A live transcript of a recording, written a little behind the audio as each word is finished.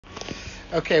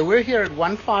Okay, we're here at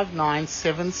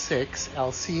 15976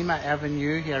 Alcima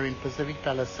Avenue here in Pacific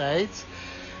Palisades.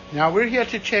 Now we're here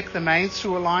to check the main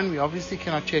sewer line. We obviously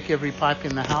cannot check every pipe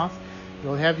in the house.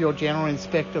 You'll have your general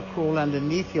inspector crawl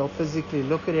underneath. He'll physically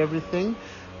look at everything.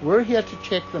 We're here to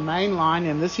check the main line,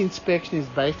 and this inspection is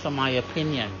based on my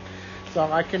opinion.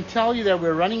 So I can tell you that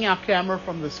we're running our camera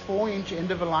from this 4-inch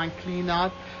end of a line clean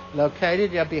out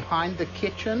located here behind the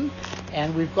kitchen,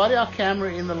 and we've got our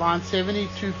camera in the line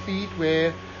 72 feet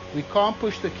where we can't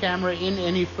push the camera in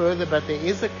any further, but there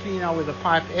is a clean out where the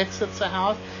pipe exits the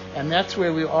house, and that's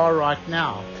where we are right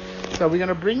now. So we're going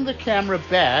to bring the camera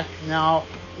back. Now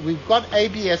we've got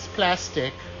ABS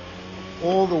plastic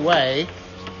all the way.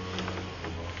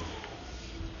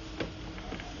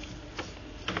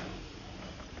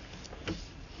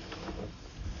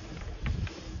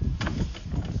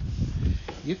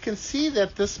 You can see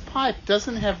that this pipe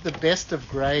doesn't have the best of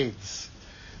grades.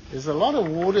 There's a lot of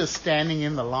water standing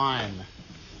in the line.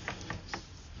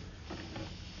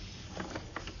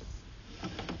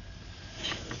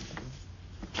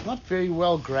 It's not very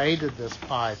well graded, this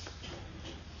pipe.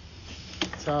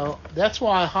 So that's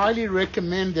why I highly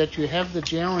recommend that you have the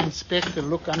general inspector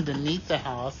look underneath the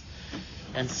house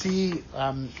and see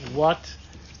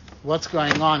what's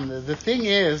going on. The thing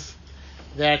is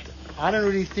that I don't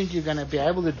really think you're going to be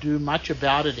able to do much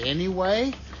about it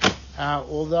anyway,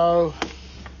 although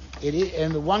it is,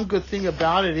 and the one good thing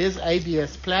about it is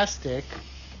ABS plastic,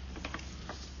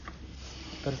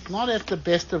 but it's not at the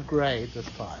best of grade, this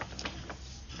pipe.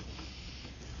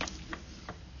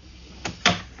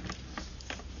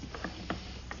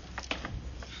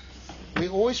 We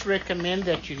always recommend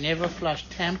that you never flush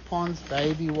tampons,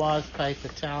 baby wipes, paper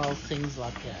towels, things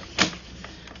like that.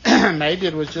 Maybe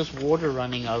it was just water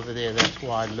running over there. That's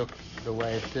why it looked the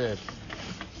way it did.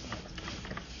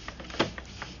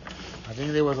 I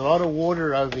think there was a lot of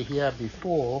water over here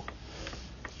before,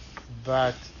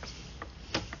 but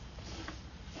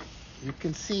you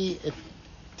can see it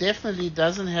definitely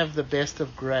doesn't have the best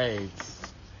of grades.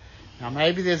 Now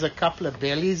maybe there's a couple of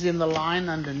bellies in the line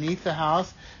underneath the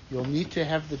house. You'll need to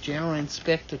have the general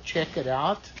inspector check it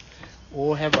out,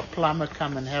 or have a plumber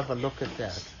come and have a look at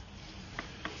that.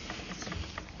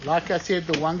 Like I said,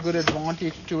 the one good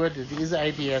advantage to it is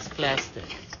ABS plastic.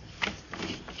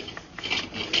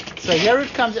 So here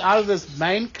it comes out of this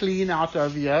main clean out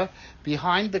over here,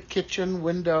 behind the kitchen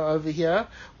window over here.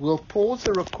 We'll pause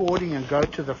the recording and go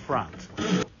to the front.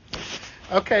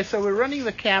 Okay, so we're running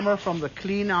the camera from the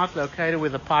clean out located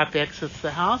where the pipe exits the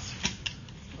house.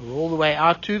 We're all the way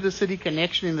out to the city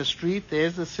connection in the street.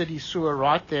 There's the city sewer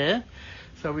right there.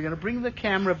 So we're going to bring the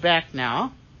camera back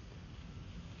now.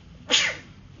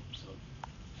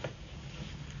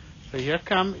 So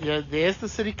there's the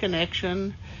city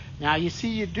connection. Now you see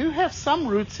you do have some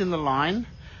roots in the line.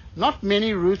 Not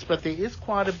many roots, but there is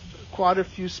quite a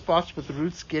few spots with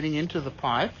roots getting into the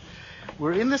pipe.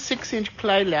 We're in the 6-inch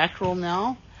clay lateral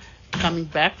now, coming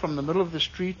back from the middle of the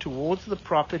street towards the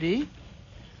property.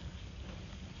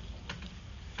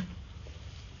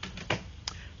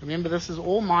 Remember, this is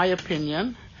all my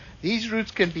opinion. These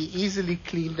roots can be easily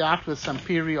cleaned out with some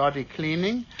periodic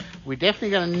cleaning. We're definitely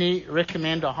going to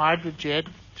recommend a hydrojet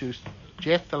to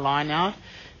jet the line out,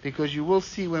 because you will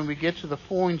see when we get to the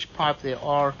 4-inch pipe there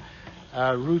are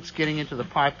roots getting into the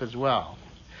pipe as well.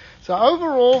 So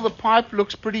overall the pipe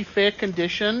looks pretty fair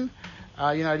condition.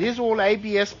 It is all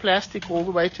ABS plastic all the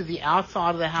way to the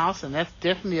outside of the house, and that's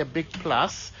definitely a big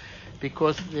plus,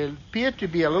 because there appear to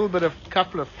be a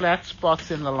couple of flat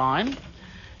spots in the line.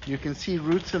 You can see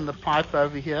roots in the pipe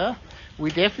over here. We're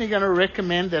definitely going to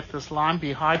recommend that this line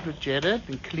be hydrojetted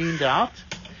and cleaned out.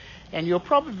 And you'll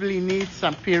probably need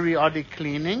some periodic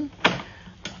cleaning.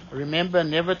 Remember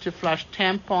never to flush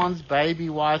tampons, baby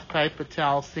wipes, paper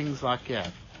towels, things like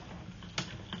that.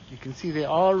 You can see there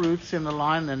are roots in the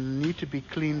line that need to be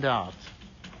cleaned out.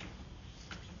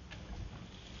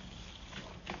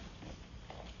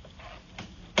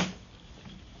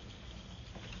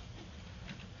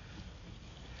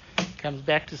 Comes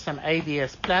back to some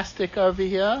ABS plastic over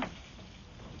here.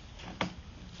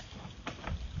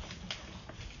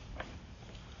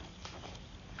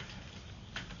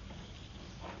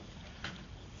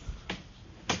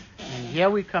 And here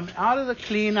we come out of the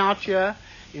clean out here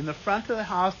in the front of the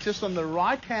house, just on the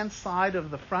right hand side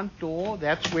of the front door.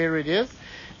 That's where it is.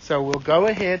 So we'll go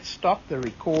ahead, stop the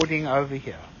recording over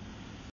here.